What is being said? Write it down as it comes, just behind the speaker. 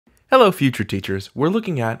Hello, future teachers. We're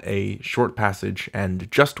looking at a short passage and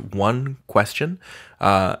just one question,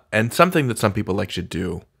 and something that some people like to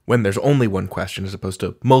do when there's only one question as opposed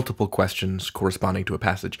to multiple questions corresponding to a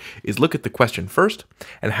passage is look at the question first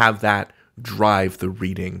and have that drive the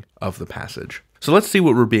reading of the passage. So let's see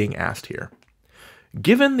what we're being asked here.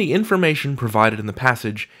 Given the information provided in the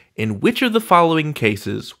passage, in which of the following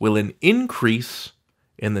cases will an increase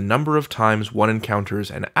in the number of times one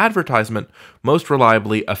encounters an advertisement most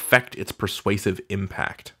reliably affect its persuasive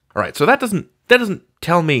impact? All right, so that doesn't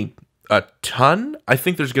tell me a ton. I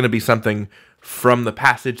think there's going to be something from the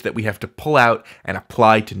passage that we have to pull out and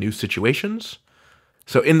apply to new situations.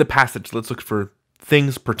 So in the passage, let's look for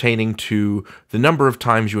things pertaining to the number of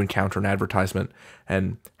times you encounter an advertisement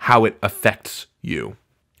and how it affects you,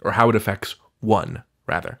 or how it affects one,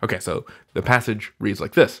 rather. Okay, so the passage reads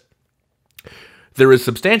like this. There is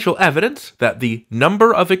substantial evidence that the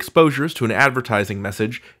number of exposures to an advertising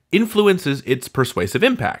message influences its persuasive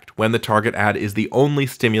impact when the target ad is the only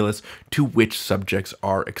stimulus to which subjects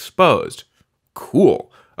are exposed.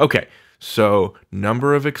 Cool. Okay, so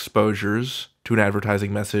number of exposures to an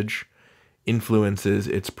advertising message influences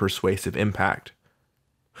its persuasive impact.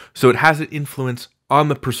 So it has an influence on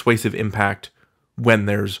the persuasive impact when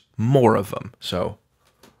there's more of them. So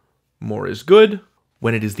more is good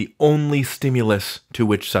when it is the only stimulus to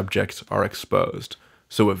which subjects are exposed.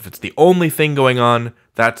 So if it's the only thing going on,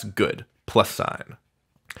 that's good, plus sign.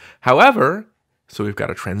 However, so we've got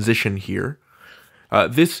a transition here,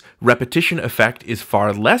 this repetition effect is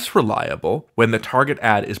far less reliable when the target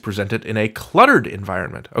ad is presented in a cluttered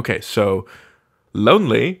environment. Okay, so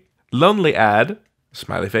lonely ad,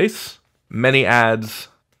 smiley face, many ads,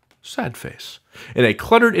 sad face, in a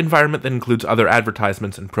cluttered environment that includes other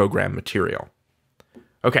advertisements and program material.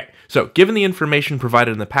 Okay, so given the information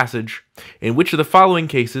provided in the passage, in which of the following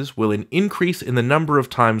cases will an increase in the number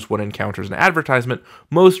of times one encounters an advertisement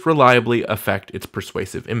most reliably affect its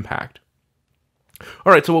persuasive impact?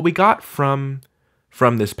 All right, so what we got from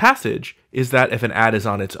this passage is that if an ad is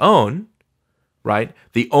on its own, right,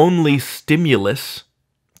 the only stimulus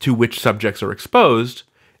to which subjects are exposed,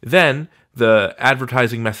 then the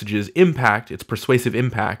advertising message's impact, its persuasive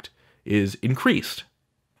impact, is increased.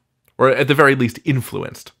 Or at the very least,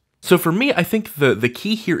 influenced. So for me, I think the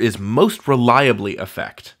key here is most reliably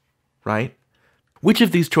affect, right? Which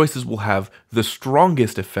of these choices will have the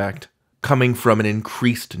strongest effect coming from an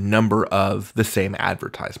increased number of the same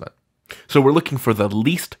advertisement? So we're looking for the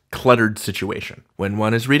least cluttered situation. When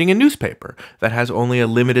one is reading a newspaper that has only a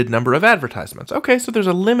limited number of advertisements. Okay, so there's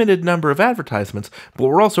a limited number of advertisements, but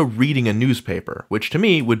we're also reading a newspaper, which to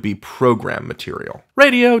me would be program material.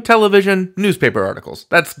 Radio, television, newspaper articles.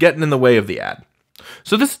 That's getting in the way of the ad.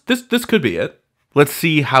 So this could be it. Let's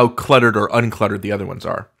see how cluttered or uncluttered the other ones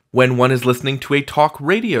are. When one is listening to a talk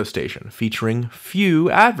radio station featuring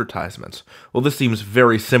few advertisements. Well, this seems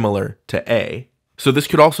very similar to A. So this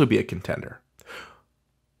could also be a contender.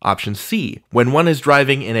 Option C, when one is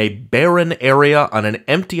driving in a barren area on an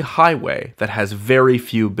empty highway that has very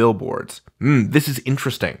few billboards. This is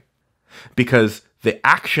interesting because the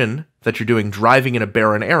action that you're doing driving in a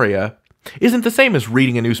barren area isn't the same as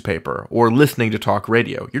reading a newspaper or listening to talk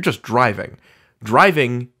radio. You're just driving.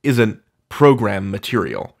 Driving isn't program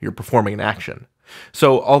material. You're performing an action.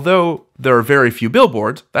 So although there are very few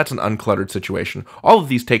billboards, that's an uncluttered situation. All of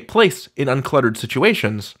these take place in uncluttered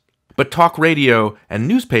situations, but talk radio and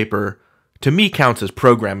newspaper, to me, counts as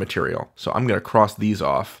program material. So I'm going to cross these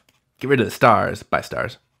off. Get rid of the stars. Bye,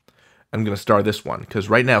 stars. I'm going to star this one, because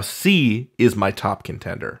right now C is my top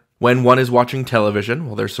contender. When one is watching television,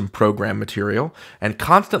 well, there's some program material, and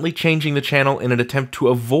constantly changing the channel in an attempt to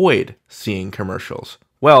avoid seeing commercials.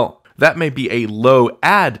 Well, that may be a low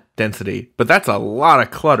ad density, but that's a lot of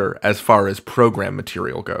clutter as far as program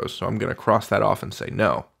material goes, so I'm going to cross that off and say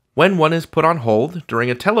no. When one is put on hold during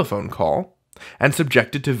a telephone call and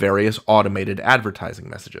subjected to various automated advertising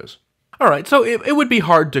messages. All right, so it would be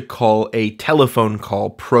hard to call a telephone call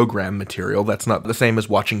program material. That's not the same as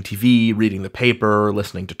watching TV, reading the paper, or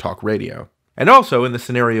listening to talk radio. And also, in the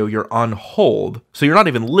scenario, you're on hold, so you're not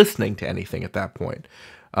even listening to anything at that point.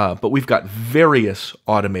 But we've got various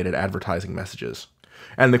automated advertising messages.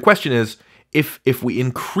 And the question is, if we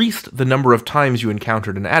increased the number of times you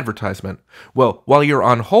encountered an advertisement, well, while you're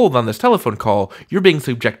on hold on this telephone call, you're being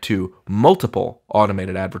subject to multiple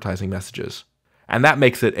automated advertising messages. And that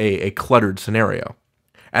makes it a cluttered scenario.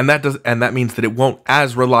 And that means that it won't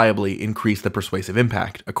as reliably increase the persuasive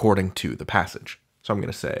impact according to the passage. So I'm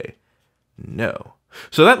going to say no.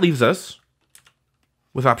 So that leaves us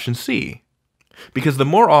with option C. Because the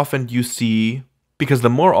more often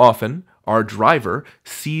our driver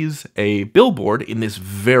sees a billboard in this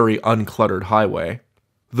very uncluttered highway,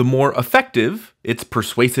 the more effective its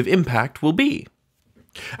persuasive impact will be.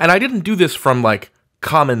 And I didn't do this from like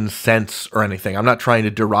common sense or anything. I'm not trying to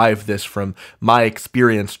derive this from my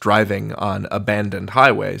experience driving on abandoned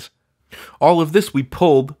highways. All of this we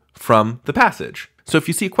pulled from the passage. So if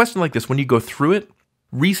you see a question like this, when you go through it,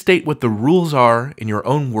 restate what the rules are in your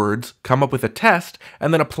own words, come up with a test,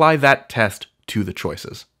 and then apply that test to the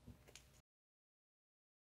choices.